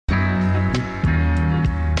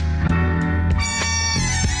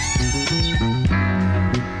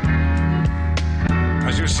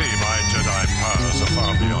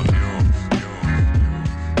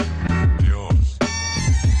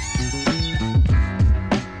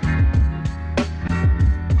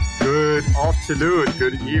afternoon,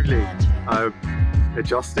 good evening. I'm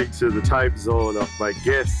adjusting to the time zone of my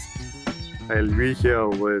guest, and we're here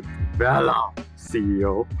with VALR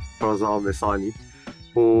CEO, Farzam Ehsani,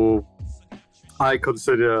 who I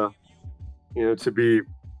consider, to be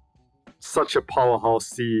such a powerhouse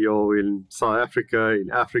CEO in South Africa, in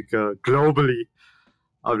Africa, globally.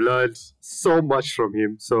 I've learned so much from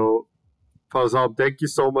him. So, Farzam, thank you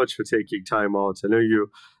so much for taking time out. I know you're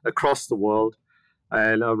across the world.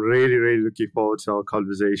 And I'm really, really looking forward to our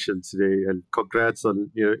conversation today. And congrats on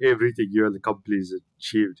everything you and the company's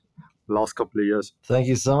achieved the last couple of years. Thank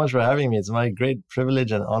you so much for having me. It's my great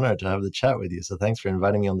privilege and honor to have the chat with you. So thanks for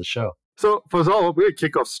inviting me on the show. So Farzam, I'm going to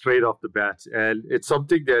kick off straight off the bat. And it's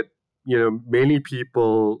something that, many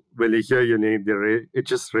people, when they hear your name, it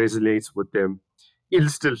just resonates with them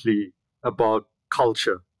instantly about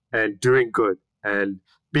culture and doing good and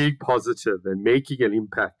being positive and making an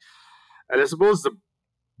impact. And I suppose the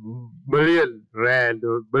million rand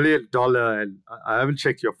or $1 million, and I haven't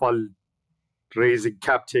checked your fundraising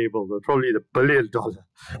cap table, but probably the $1 billion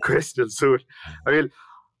question soon. I mean,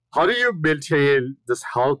 how do you maintain this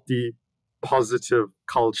healthy, positive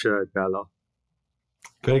culture at VALR?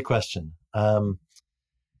 Great question. So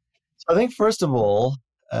I think, first of all,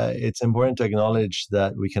 it's important to acknowledge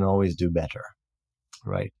that we can always do better,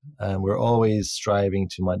 right? We're always striving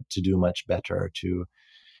to do much better, to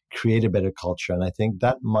create a better culture. And I think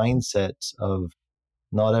that mindset of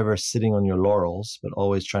not ever sitting on your laurels, but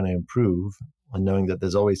always trying to improve and knowing that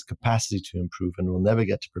there's always capacity to improve and we'll never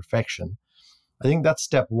get to perfection. I think that's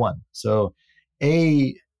step one. So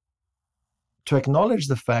to acknowledge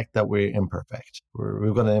the fact that we're imperfect.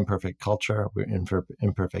 We've got an imperfect culture. We're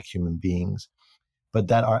imperfect human beings, but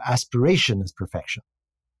that our aspiration is perfection.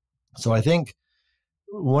 So I think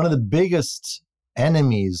one of the biggest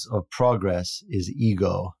enemies of progress is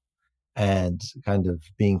ego and kind of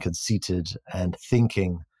being conceited and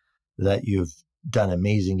thinking that you've done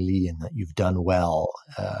amazingly and that you've done well,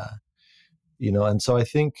 and so I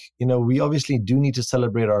think, we obviously do need to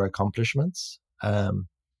celebrate our accomplishments,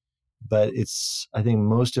 but it's, I think,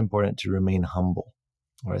 most important to remain humble.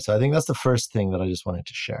 All right. So I think that's the first thing that I just wanted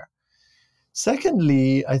to share.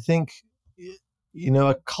 Secondly, I think,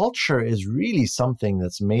 a culture is really something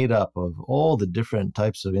that's made up of all the different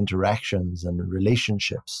types of interactions and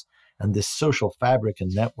relationships and this social fabric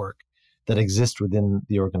and network that exist within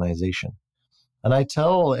the organization. And I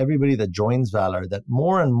tell everybody that joins VALR that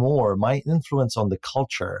more and more my influence on the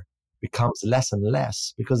culture becomes less and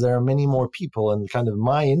less because there are many more people and kind of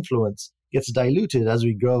my influence gets diluted as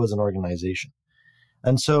we grow as an organization.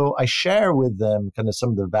 And so I share with them kind of some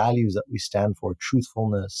of the values that we stand for: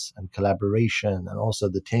 truthfulness and collaboration, and also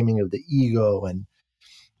the taming of the ego and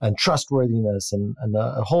trustworthiness and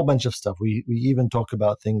a whole bunch of stuff. We even talk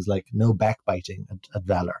about things like no backbiting at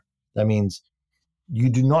VALR. That means you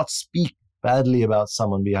do not speak badly about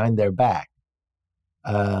someone behind their back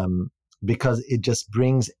because it just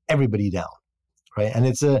brings everybody down, right? And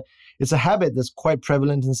it's a habit that's quite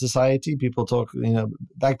prevalent in society. People talk,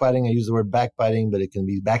 backbiting. I use the word backbiting, but it can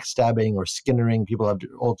be backstabbing or skinnering. People have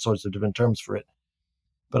all sorts of different terms for it.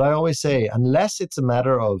 But I always say, unless it's a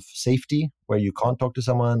matter of safety, where you can't talk to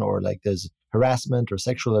someone, or like there's harassment or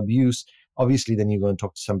sexual abuse, obviously then you go and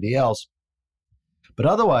talk to somebody else. But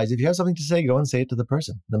otherwise, if you have something to say, go and say it to the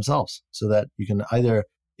person themselves, so that you can either,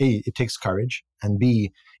 A, it takes courage, and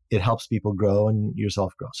B, it helps people grow and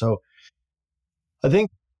yourself grow. So I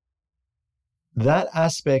think that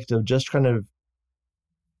aspect of just kind of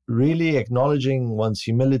really acknowledging one's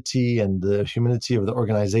humility and the humility of the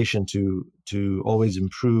organization to always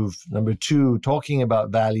improve. Number two, talking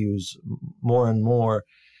about values more and more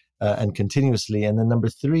and continuously. And then number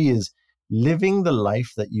three is living the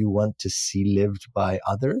life that you want to see lived by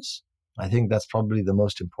others. I think that's probably the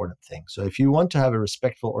most important thing. So if you want to have a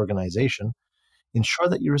respectful organization, ensure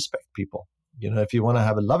that you respect people. If you want to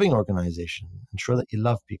have a loving organization, ensure that you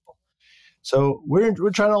love people. So we're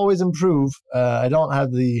trying to always improve. I don't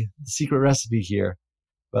have the secret recipe here,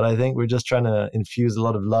 but I think we're just trying to infuse a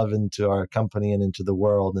lot of love into our company and into the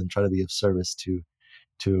world and try to be of service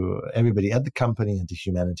to everybody at the company and to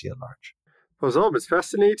humanity at large. Farzam, it's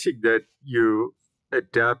fascinating that you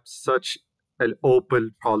adapt such an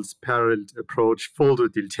open, transparent approach filled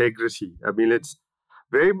with integrity. I mean, it's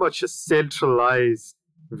very much a centralized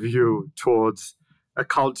view towards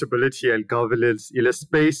accountability and governance in a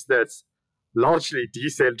space that's largely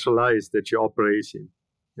decentralized that you operate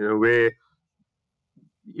in, where,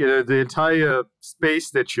 the entire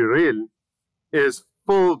space that you're in is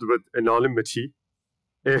filled with anonymity.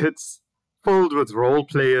 It's filled with role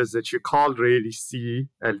players that you can't really see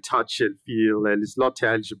and touch and feel, and it's not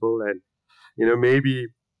tangible. And, maybe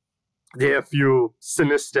there are a few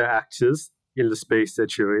sinister actors in the space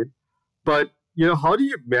that you're in. But how do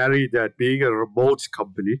you marry that being a remote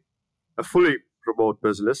company, a fully remote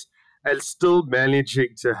business, and still managing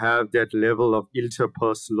to have that level of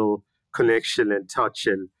interpersonal connection and touch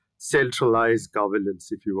and centralized governance,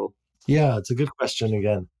 if you will? Yeah, it's a good question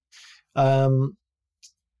again. Um,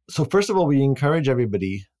 so first of all, we encourage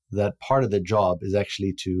everybody that part of the job is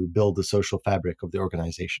actually to build the social fabric of the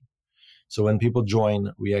organization. So when people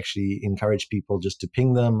join, we actually encourage people just to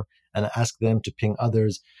ping them and ask them to ping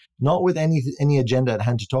others, not with any agenda at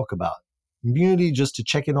hand to talk about, merely just to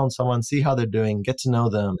check in on someone, see how they're doing, get to know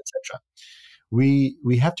them, etc.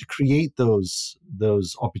 We have to create those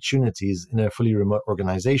opportunities in a fully remote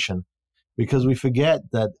organization, because we forget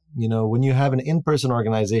that when you have an in-person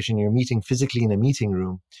organization, you're meeting physically in a meeting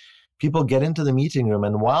room. People get into the meeting room,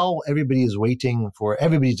 and while everybody is waiting for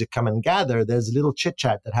everybody to come and gather, there's a little chit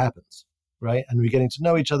chat that happens, right? And we're getting to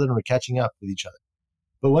know each other and we're catching up with each other.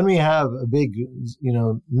 But when we have a big,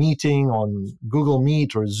 meeting on Google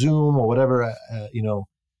Meet or Zoom or whatever,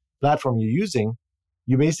 platform you're using,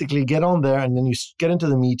 you basically get on there and then you get into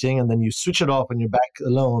the meeting and then you switch it off and you're back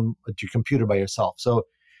alone at your computer by yourself. So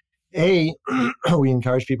A, we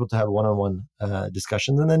encourage people to have one-on-one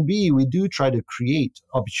discussions. And then B, we do try to create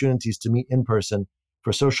opportunities to meet in person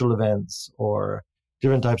for social events or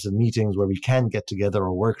different types of meetings where we can get together,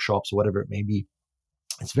 or workshops, or whatever it may be.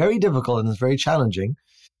 It's very difficult and it's very challenging,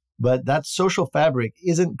 but that social fabric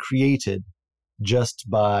isn't created just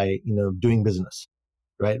by, doing business,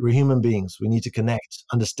 right? We're human beings. We need to connect,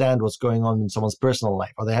 understand what's going on in someone's personal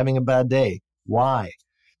life. Are they having a bad day? Why?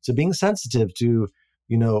 So being sensitive to,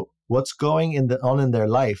 what's going on in their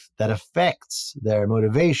life that affects their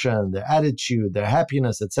motivation, their attitude, their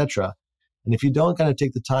happiness, etc. And if you don't kind of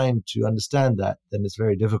take the time to understand that, then it's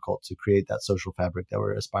very difficult to create that social fabric that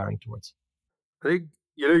we're aspiring towards. I think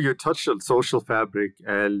you touched on social fabric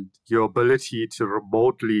and your ability to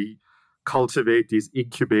remotely cultivate these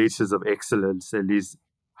incubators of excellence and these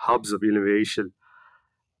hubs of innovation.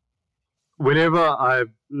 Whenever I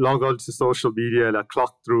log on to social media and I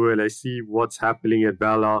clock through and I see what's happening at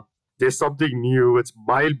VALR, there's something new. It's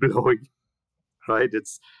mind blowing, right?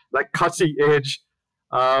 It's like cutting edge.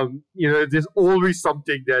 There's always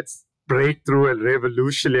something that's breakthrough and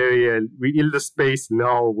revolutionary, and we're in the space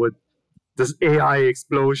now with this AI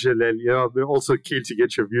explosion, and we're also keen to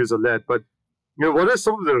get your views on that. But what are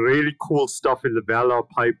some of the really cool stuff in the VALR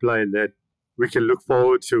pipeline that we can look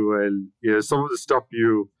forward to, and some of the stuff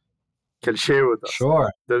you can share with us,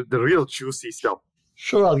 Sure. the real juicy stuff.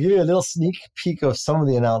 Sure. I'll give you a little sneak peek of some of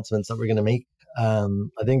the announcements that we're going to make. I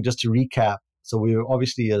think just to recap, so we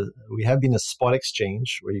have been a spot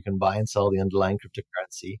exchange where you can buy and sell the underlying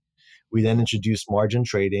cryptocurrency. We then introduced margin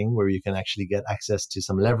trading, where you can actually get access to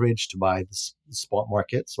some leverage to buy the spot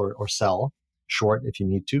markets or sell short if you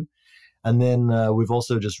need to. And then we've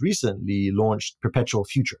also just recently launched perpetual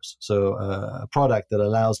futures. So a product that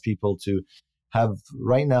allows people to have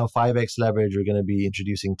right now 5x leverage. We're going to be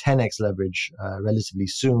introducing 10x leverage relatively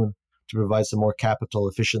soon to provide some more capital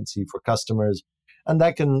efficiency for customers. And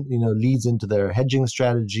that can, leads into their hedging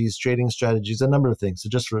strategies, trading strategies, a number of things. So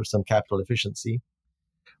just for some capital efficiency.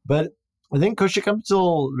 But I think Kosher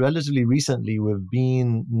Capital, relatively recently, we've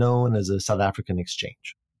been known as a South African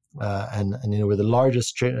exchange. And we're the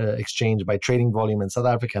largest exchange by trading volume in South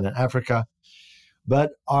Africa and in Africa.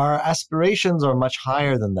 But our aspirations are much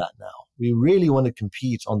higher than that now. We really want to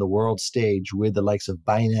compete on the world stage with the likes of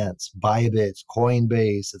Binance, Bybit,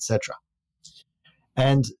 Coinbase, etc.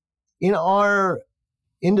 And in our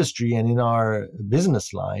industry and in our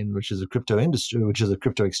business line, which is a crypto industry, which is a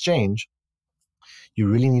crypto exchange, you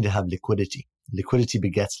really need to have liquidity. Liquidity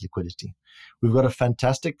begets liquidity. We've got a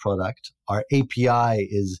fantastic product. Our API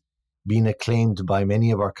is being acclaimed by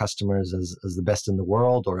many of our customers as the best in the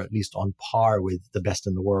world, or at least on par with the best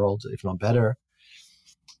in the world, if not better.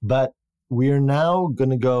 But we're now going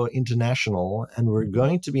to go international, and we're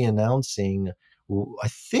going to be announcing, I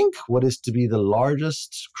think, what is to be the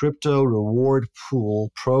largest crypto reward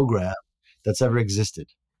pool program that's ever existed.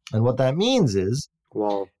 And what that means is,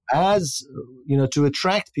 Wow. as to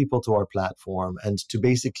attract people to our platform and to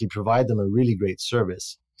basically provide them a really great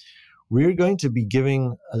service, we're going to be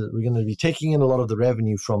taking in a lot of the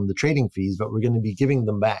revenue from the trading fees, but we're going to be giving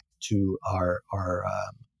them back to our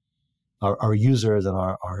users and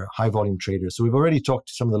our high volume traders. So we've already talked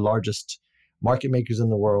to some of the largest market makers in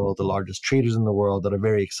the world, the largest traders in the world, that are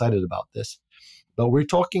very excited about this. But we're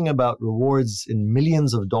talking about rewards in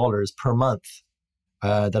millions of dollars per month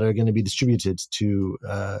that are going to be distributed to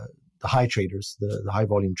high traders, the high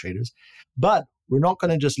volume traders. But we're not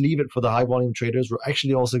going to just leave it for the high volume traders. We're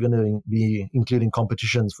actually also going to be including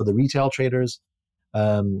competitions for the retail traders,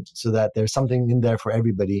 so that there's something in there for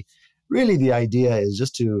everybody. Really, the idea is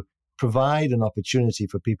just to provide an opportunity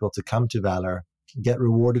for people to come to VALR, get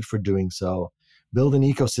rewarded for doing so, build an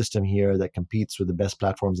ecosystem here that competes with the best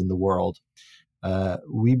platforms in the world.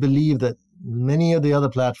 We believe that many of the other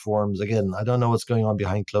platforms, again, I don't know what's going on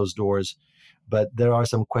behind closed doors, but there are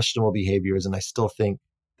some questionable behaviors, and I still think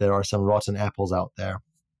there are some rotten apples out there.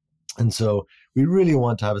 And so we really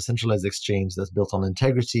want to have a centralized exchange that's built on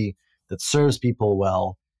integrity, that serves people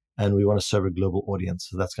well, and we want to serve a global audience.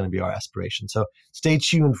 So that's going to be our aspiration. So stay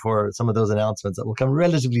tuned for some of those announcements that will come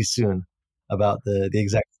relatively soon about the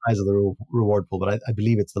exact size of the reward pool. But I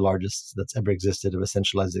believe it's the largest that's ever existed of a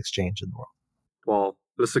centralized exchange in the world. Well,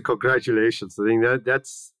 listen, congratulations. I think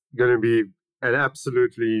that's going to be an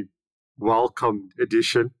absolutely welcomed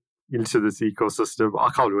addition into this ecosystem. I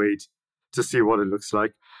can't wait to see what it looks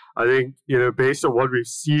like. I think, based on what we've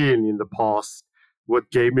seen in the past with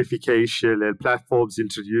gamification and platforms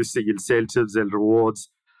introducing incentives and rewards,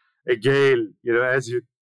 again, as you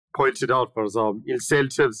pointed out, Farzam,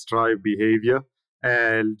 incentives drive behavior,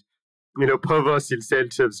 and, perverse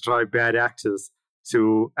incentives drive bad actors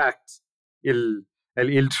to act an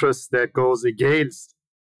interest that goes against,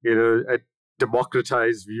 a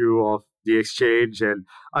democratized view of the exchange. And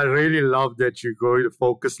I really love that you're going to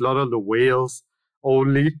focus not on the whales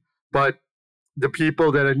only, but the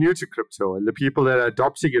people that are new to crypto and the people that are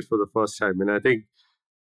adopting it for the first time. And I think,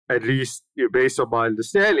 at least based on my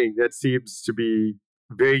understanding, that seems to be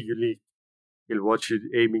very unique in what you're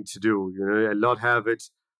aiming to do, and not have it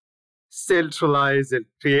centralize and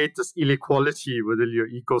create this inequality within your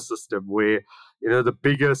ecosystem where, the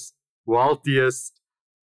biggest, wealthiest,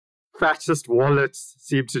 fattest wallets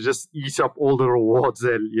seem to just eat up all the rewards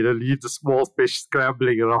and, leave the small fish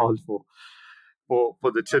scrambling around for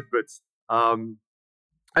the tidbits. And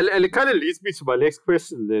it kind of leads me to my next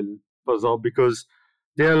question then, Farzam, because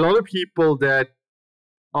there are a lot of people that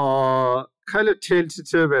are kind of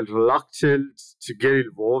tentative and reluctant to get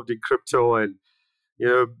involved in crypto, and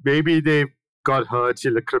maybe they got hurt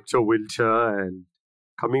in the crypto winter and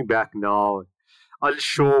coming back now,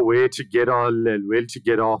 unsure where to get on and when to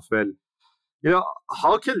get off. And,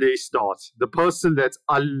 how can they start? The person that's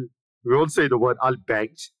we won't say the word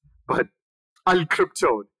unbanked, but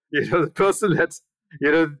uncryptoed, the person that's,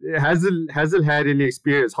 hasn't had any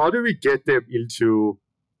experience. How do we get them into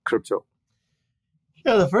crypto?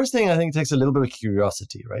 Yeah, the first thing I think takes a little bit of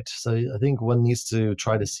curiosity, right? So I think one needs to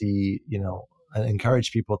try to see, and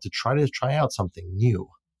encourage people to try out something new.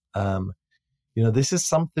 This is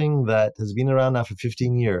something that has been around now for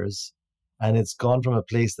 15 years, and it's gone from a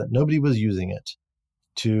place that nobody was using it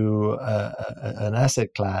to an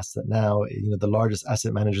asset class that now, the largest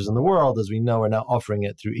asset managers in the world, as we know, are now offering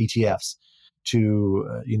it through ETFs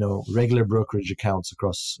to, regular brokerage accounts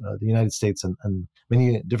across the United States and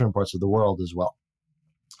many different parts of the world as well.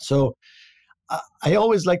 So I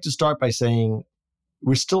always like to start by saying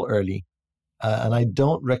we're still early, and I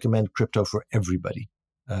don't recommend crypto for everybody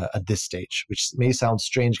at this stage, which may sound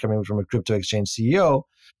strange coming from a crypto exchange CEO,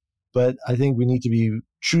 but I think we need to be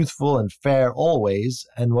truthful and fair always.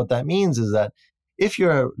 And what that means is that if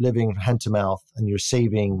you're living hand to mouth and you're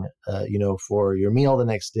saving, for your meal the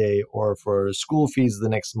next day or for school fees the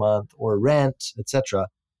next month or rent, etc.,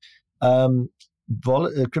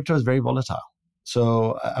 crypto is very volatile.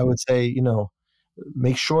 So I would say,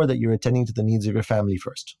 make sure that you're attending to the needs of your family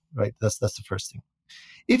first, right? That's the first thing.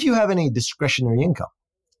 If you have any discretionary income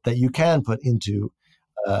that you can put into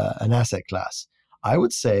an asset class, I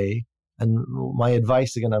would say, and my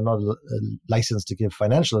advice, again, I'm not licensed to give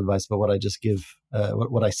financial advice, but what I just give,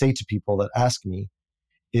 what I say to people that ask me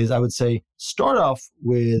is I would say, start off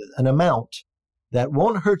with an amount that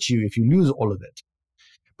won't hurt you if you lose all of it,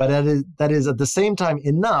 but that is at the same time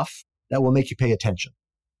enough that will make you pay attention,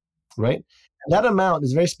 right? And that amount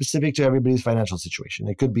is very specific to everybody's financial situation.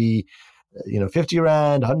 It could be, 50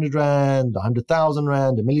 Rand, 100 Rand, 100,000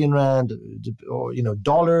 Rand, a million Rand, or,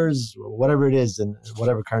 dollars, or whatever it is in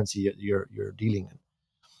whatever currency you're dealing in.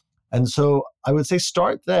 And so I would say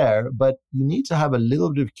start there, but you need to have a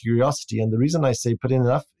little bit of curiosity. And the reason I say put in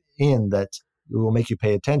enough in that it will make you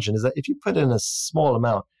pay attention is that if you put in a small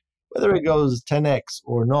amount, whether it goes 10x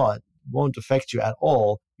or not, won't affect you at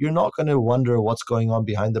all. You're not going to wonder what's going on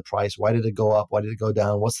behind the price. Why did it go up? Why did it go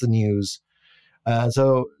down? What's the news?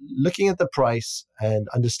 So looking at the price and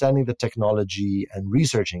understanding the technology and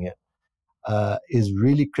researching it is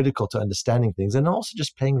really critical to understanding things, and also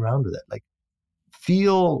just playing around with it. Like,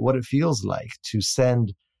 feel what it feels like to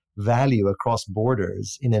send value across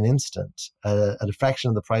borders in an instant at a fraction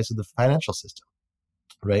of the price of the financial system,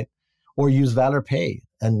 right? Or use VALR Pay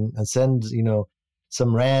and send,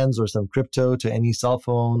 some rands or some crypto to any cell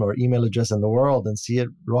phone or email address in the world and see it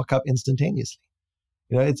rock up instantaneously.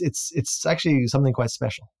 It's actually something quite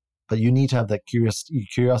special, but you need to have that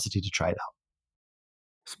curiosity to try it out.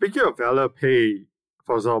 Speaking of VALR Pay,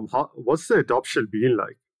 Farzam, what's the adoption been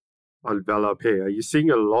like on VALR Pay? Are you seeing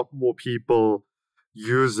a lot more people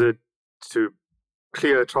use it to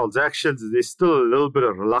clear transactions? There's still a little bit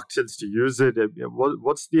of reluctance to use it.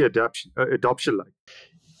 What's the adoption like?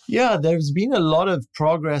 Yeah, there's been a lot of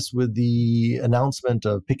progress with the announcement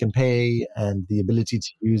of Pick and Pay and the ability to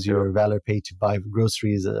use your VALR Pay to buy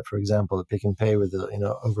groceries. For example, Pick and Pay with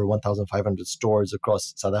over 1,500 stores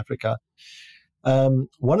across South Africa.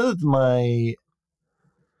 One of my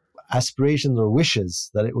aspirations or wishes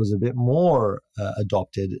that it was a bit more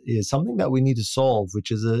adopted is something that we need to solve,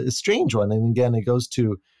 which is a strange one. And again, it goes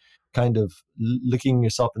to kind of looking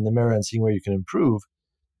yourself in the mirror and seeing where you can improve.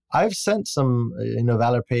 I've sent some,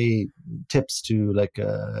 VALR Pay tips to like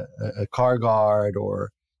a car guard or,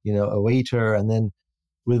 a waiter. And then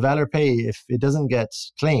with VALR Pay, if it doesn't get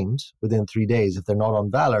claimed within 3 days, if they're not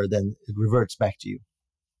on VALR, then it reverts back to you.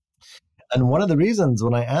 And one of the reasons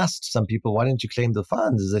when I asked some people, why didn't you claim the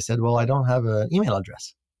funds, is they said, well, I don't have an email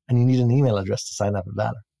address. And you need an email address to sign up at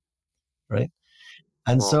VALR, right?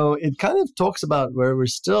 And so it kind of talks about where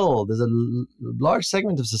there's a large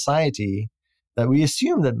segment of society that we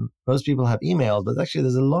assume that most people have email, but actually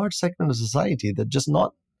there's a large segment of society that just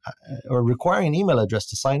not, or requiring an email address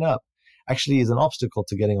to sign up actually is an obstacle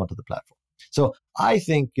to getting onto the platform. So I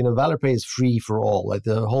think, VALR Pay is free for all. Like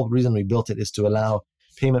the whole reason we built it is to allow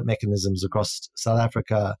payment mechanisms across South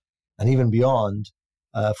Africa and even beyond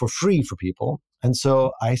for free for people. And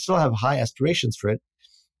so I still have high aspirations for it.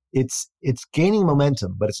 It's gaining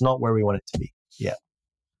momentum, but it's not where we want it to be yet.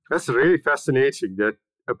 That's really fascinating that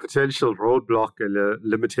a potential roadblock and a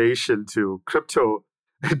limitation to crypto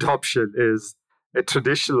adoption is a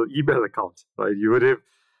traditional email account, right? You would have,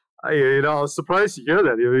 I was surprised to hear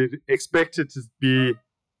that. You would expect it to be,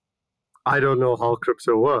 I don't know how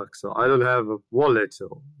crypto works, or I don't have a wallet,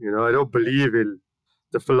 or, I don't believe in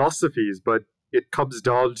the philosophies, but it comes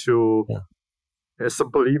down to a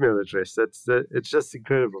simple email address. It's just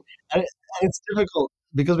incredible. And it's difficult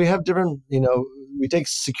because we have different, we take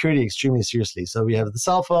security extremely seriously. So we have the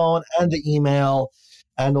cell phone and the email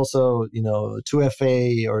and also,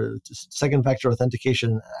 2FA or second factor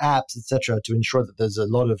authentication apps, etc., to ensure that there's a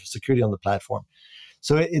lot of security on the platform.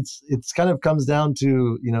 So it's kind of comes down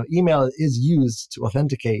to, email is used to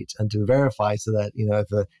authenticate and to verify so that,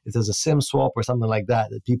 if there's a SIM swap or something like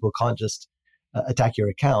that people can't just attack your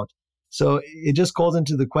account. So it just calls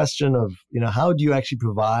into the question of, how do you actually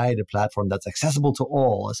provide a platform that's accessible to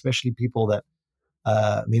all, especially people that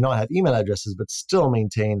may not have email addresses, but still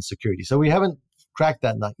maintain security. So we haven't cracked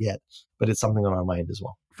that nut yet, but it's something on our mind as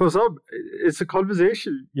well. For some, it's a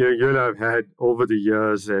conversation you and I have had over the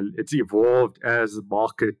years, and it's evolved as the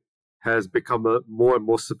market has become more and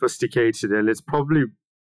more sophisticated, and it's probably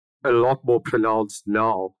a lot more pronounced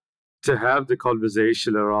now to have the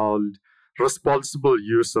conversation around responsible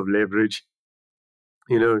use of leverage,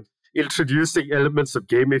 introducing elements of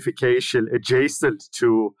gamification adjacent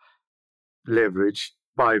to leverage,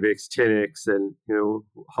 5x, 10x, and,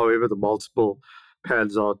 however the multiple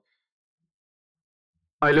pans out.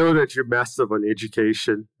 I know that you're massive on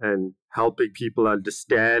education and helping people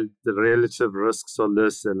understand the relative risks on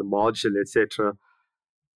this and the margin, etc.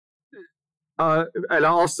 And I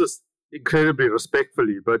ask this incredibly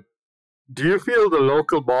respectfully, but do you feel the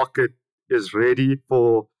local market is ready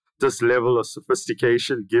for this level of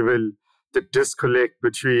sophistication, given the disconnect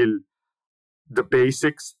between the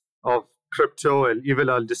basics of crypto and even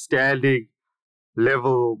understanding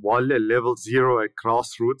level 1 and level 0 at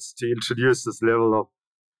grassroots to introduce this level of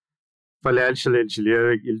financial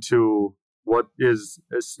engineering into what is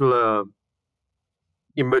still a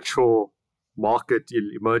immature market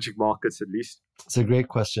in emerging markets, at least? It's a great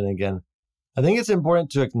question again. I think it's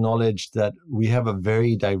important to acknowledge that we have a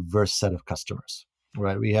very diverse set of customers,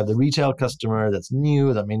 right? We have the retail customer that's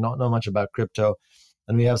new, that may not know much about crypto.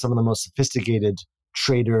 And we have some of the most sophisticated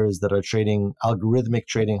traders that are trading algorithmic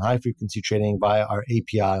trading, high frequency trading via our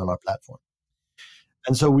API on our platform.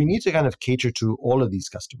 And so we need to kind of cater to all of these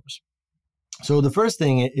customers. So the first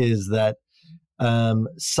thing is that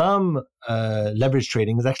some leverage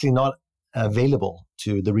trading is actually not available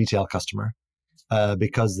to the retail customer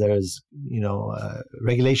because there's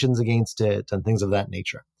regulations against it and things of that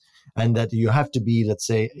nature, and that you have to be, let's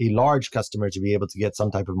say, a large customer to be able to get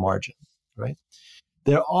some type of margin, right?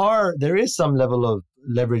 There is some level of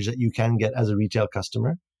leverage that you can get as a retail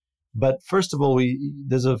customer. But first of all,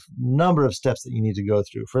 there's a number of steps that you need to go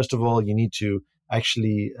through. First of all, you need to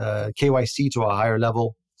actually KYC to a higher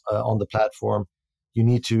level on the platform. You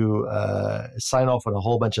need to sign off on a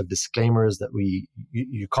whole bunch of disclaimers that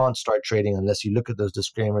you can't start trading unless you look at those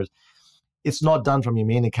disclaimers. It's not done from your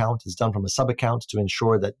main account. It's done from a sub account to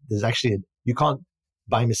ensure that there's actually you can't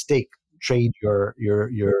by mistake trade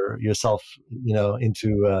yourself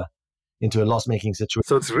into a loss-making situation.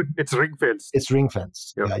 So it's ring-fenced. It's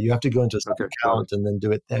ring-fenced. Yep. Yeah, you have to go into a sub-account and then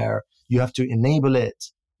do it there. You have to enable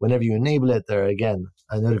it. Whenever you enable it, there are, again,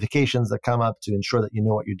 notifications that come up to ensure that you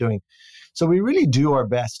know what you're doing. So we really do our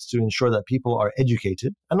best to ensure that people are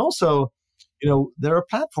educated. And also, there are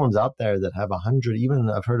platforms out there that have 100, even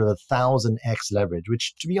I've heard of 1,000x leverage,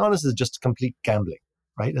 which, to be honest, is just complete gambling,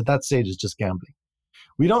 right? At that stage, it's just gambling.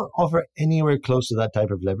 We don't offer anywhere close to that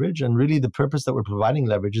type of leverage. And really the purpose that we're providing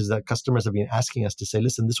leverage is that customers have been asking us to say,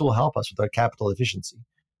 listen, this will help us with our capital efficiency.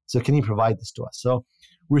 So can you provide this to us? So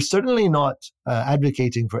we're certainly not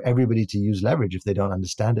advocating for everybody to use leverage if they don't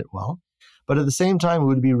understand it well. But at the same time, we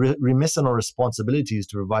would be remiss in our responsibilities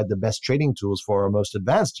to provide the best trading tools for our most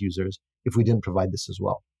advanced users if we didn't provide this as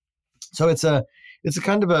well. So it's a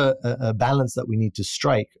kind of a balance that we need to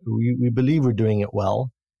strike. We believe we're doing it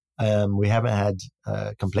well. We haven't had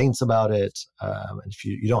complaints about it. And if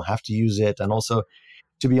you don't have to use it. And also,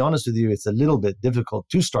 to be honest with you, it's a little bit difficult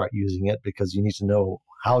to start using it because you need to know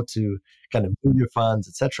how to kind of move your funds,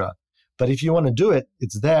 etc. But if you want to do it,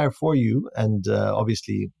 it's there for you. And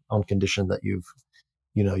obviously on condition that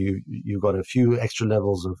you've got a few extra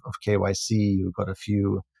levels of KYC, you've got a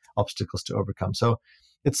few obstacles to overcome. So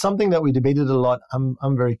it's something that we debated a lot. I'm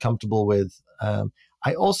very comfortable with.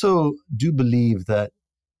 I also do believe that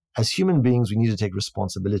as human beings, we need to take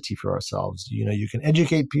responsibility for ourselves. You can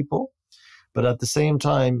educate people, but at the same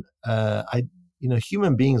time,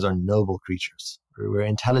 human beings are noble creatures. We're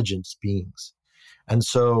intelligent beings. And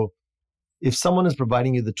so if someone is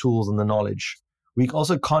providing you the tools and the knowledge, we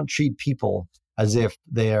also can't treat people as if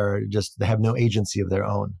they have no agency of their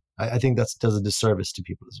own. I think that does a disservice to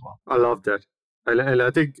people as well. I love that. And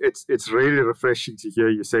I think it's really refreshing to hear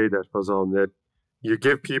you say that, Farzam, that you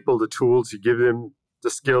give people the tools, you give them the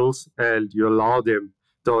skills, and you allow them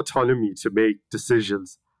the autonomy to make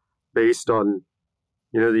decisions based on,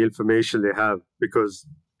 the information they have. Because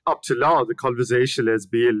up to now, the conversation has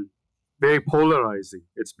been very polarizing.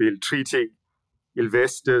 It's been treating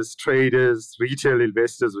investors, traders, retail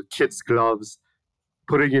investors with kids' gloves,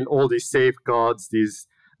 putting in all these safeguards, these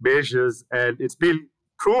measures, and it's been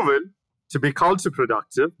proven to be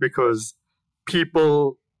counterproductive because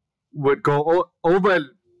people would go over and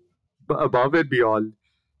above and beyond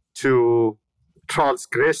to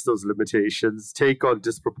transgress those limitations, take on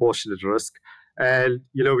disproportionate risk, and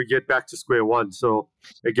we get back to square one. So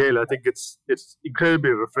again, I think it's incredibly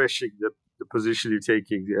refreshing the position you're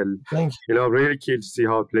taking, and really keen to see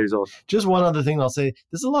how it plays out. Just one other thing I'll say: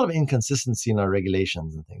 there's a lot of inconsistency in our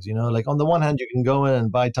regulations and things. Like on the one hand, you can go in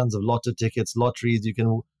and buy tons of lotto tickets, lotteries. You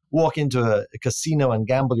can walk into a casino and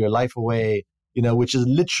gamble your life away. Which is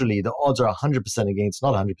literally the odds are 100% against,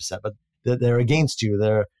 not 100%, but they're against you.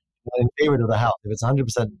 They're in favor of the house. If it's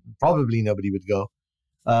 100%, probably nobody would go.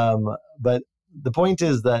 But the point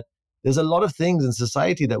is that there's a lot of things in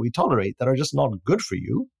society that we tolerate that are just not good for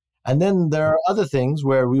you. And then there are other things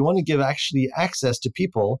where we want to give actually access to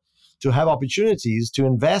people to have opportunities to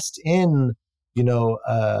invest in,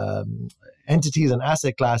 entities and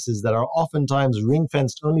asset classes that are oftentimes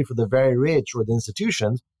ring-fenced only for the very rich or the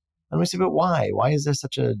institutions. And we say, but why? Why is there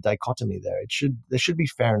such a dichotomy there? There should be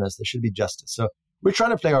fairness. There should be justice. So we're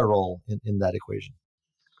trying to play our role in that equation.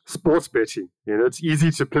 Sports betting. It's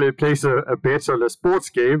easy to place a bet on a sports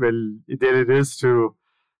game than it is to,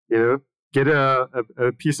 get a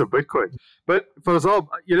piece of Bitcoin. But for example,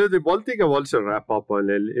 the one thing I want to wrap up on,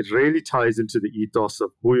 and it really ties into the ethos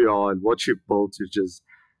of who you are and what you've built, which is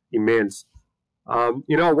immense. I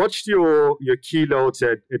watched your keynote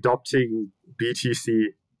at adopting BTC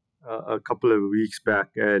a couple of weeks back,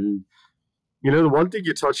 and the one thing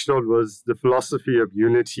you touched on was the philosophy of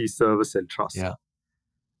unity, service, and trust. Yeah.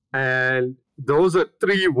 And those are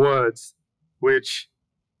three words which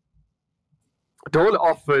don't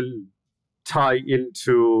often tie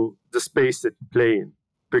into the space that you play in,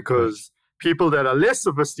 because people that are less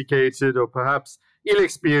sophisticated or perhaps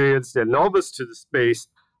inexperienced and novice to the space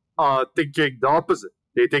are thinking the opposite.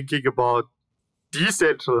 They're thinking about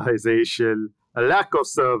decentralization, a lack of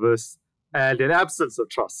service, and an absence of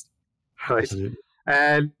trust, right? Absolutely.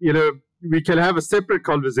 And, we can have a separate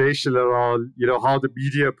conversation around, how the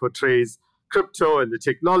media portrays crypto and the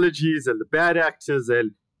technologies and the bad actors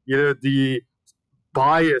and, the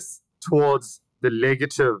bias towards the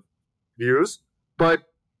negative views, but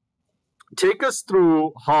take us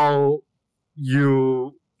through how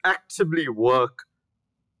you actively work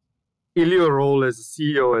in your role as a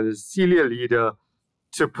CEO and as a senior leader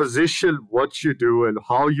to position what you do and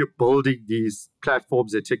how you're building these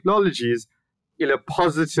platforms and technologies in a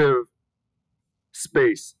positive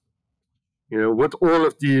space, with all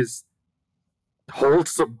of these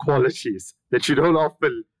wholesome qualities that you don't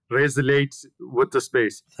often resonate with the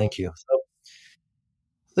space. Thank you. So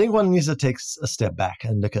I think one needs to take a step back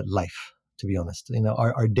and look at life, to be honest.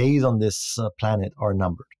 Our days on this planet are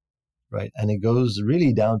numbered, right? And it goes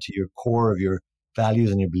really down to your core of your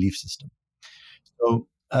values and your belief system. So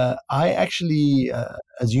I actually,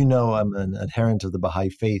 as you know, I'm an adherent of the Baha'i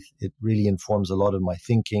faith. It really informs a lot of my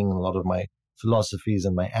thinking, a lot of my philosophies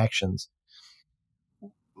and my actions.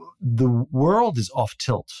 The world is off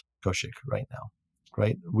tilt, Kaushik, right now,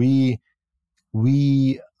 right? We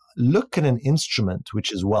look at an instrument,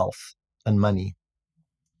 which is wealth and money,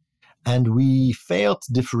 and we fail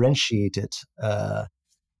to differentiate it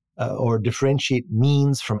or differentiate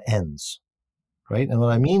means from ends, right? And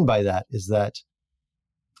what I mean by that is that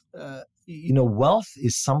wealth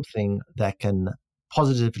is something that can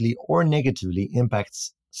positively or negatively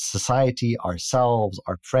impact society, ourselves,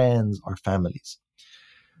 our friends, our families.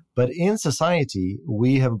 But in society,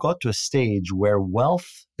 we have got to a stage where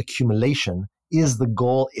wealth accumulation is the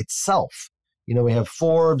goal itself. We have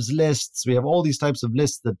Forbes lists, we have all these types of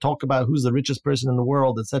lists that talk about who's the richest person in the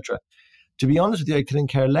world, etc. To be honest with you, I couldn't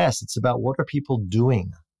care less. It's about what are people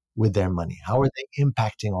doing with their money? How are they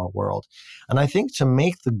impacting our world? And I think to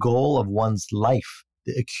make the goal of one's life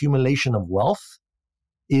the accumulation of wealth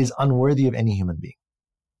is unworthy of any human being.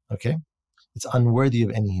 Okay? It's unworthy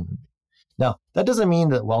of any human being. Now, that doesn't mean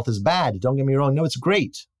that wealth is bad. Don't get me wrong. No, it's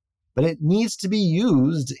great. But it needs to be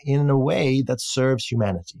used in a way that serves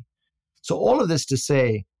humanity. So all of this to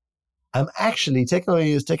say, I'm actually take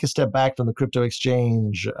a step back from the crypto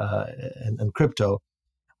exchange and crypto.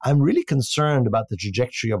 I'm really concerned about the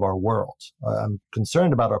trajectory of our world. I'm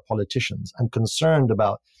concerned about our politicians. I'm concerned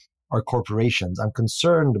about our corporations. I'm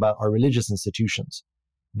concerned about our religious institutions.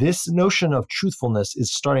 This notion of truthfulness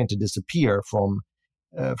is starting to disappear from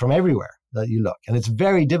everywhere that you look. And it's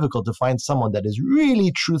very difficult to find someone that is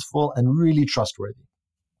really truthful and really trustworthy.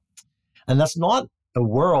 And that's not a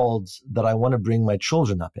world that I want to bring my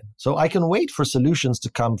children up in. So I can wait for solutions to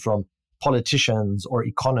come from politicians or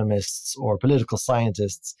economists or political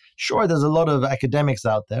scientists. Sure, there's a lot of academics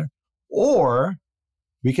out there. Or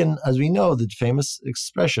we can, as we know, the famous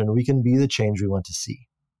expression, we can be the change we want to see,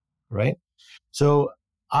 right? So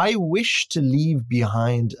I wish to leave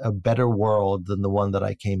behind a better world than the one that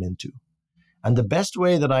I came into. And the best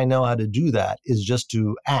way that I know how to do that is just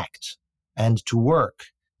to act and to work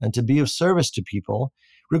and to be of service to people,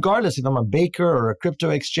 regardless if I'm a baker or a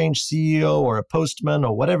crypto exchange CEO or a postman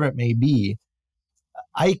or whatever it may be.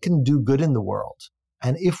 I can do good in the world.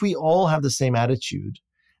 And if we all have the same attitude,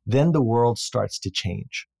 then the world starts to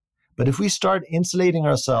change. But if we start insulating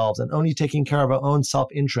ourselves and only taking care of our own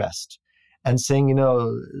self-interest and saying,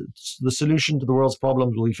 the solution to the world's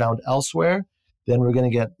problems will be found elsewhere, then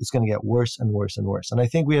it's going to get worse and worse and worse. And I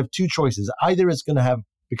think we have two choices. Either it's going to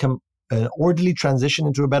become an orderly transition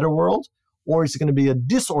into a better world, or it's going to be a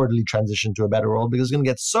disorderly transition to a better world because it's going to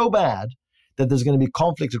get so bad that there's going to be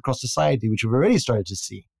conflict across society, which we've already started to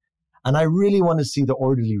see. And I really want to see the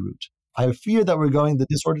orderly route. I fear that we're going the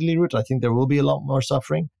disorderly route. I think there will be a lot more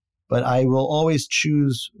suffering, but I will always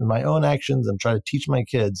choose in my own actions and try to teach my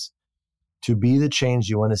kids to be the change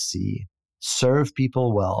you want to see, serve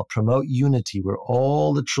people well, promote unity. We're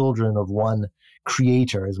all the children of one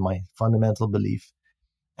creator is my fundamental belief.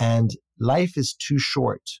 And life is too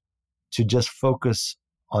short to just focus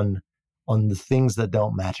on the things that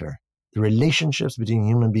don't matter. The relationships between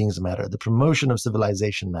human beings matter. The promotion of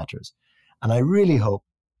civilization matters. And I really hope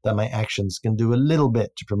that my actions can do a little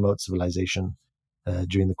bit to promote civilization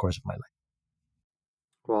during the course of my life.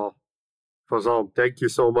 Well, Farzam, thank you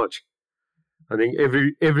so much. I think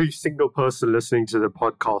every single person listening to the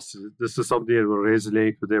podcast, this is something that will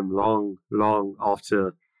resonate with them long, long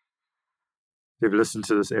after they've listened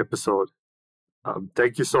to this episode.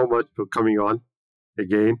 Thank you so much for coming on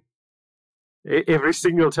again. Every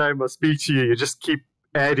single time I speak to you, you just keep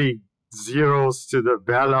adding zeros to the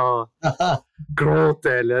VALR growth,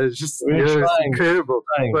 and it's just it's incredible.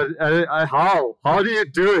 But how do you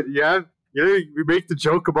do it? We make the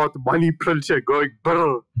joke about the money printer going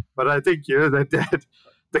brr, but I think that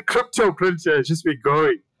the crypto printer has just been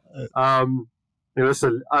going.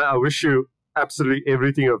 So I wish you absolutely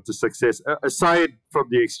everything of the success aside from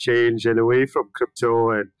the exchange and away from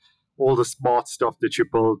crypto and all the smart stuff that you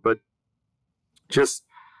build, but just,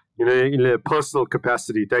 in a personal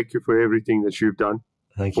capacity, thank you for everything that you've done.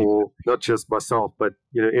 Thank you. For not just myself, but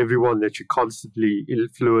everyone that you constantly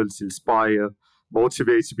influence, inspire,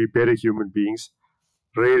 motivate to be better human beings.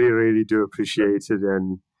 Really, really do appreciate it,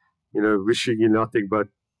 and wishing you nothing but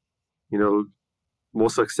more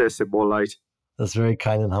success and more light. That's very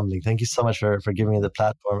kind and humbling. Thank you so much for giving me the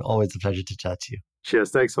platform. Always a pleasure to chat to you.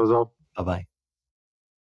 Cheers. Thanks, Farzam. Bye-bye.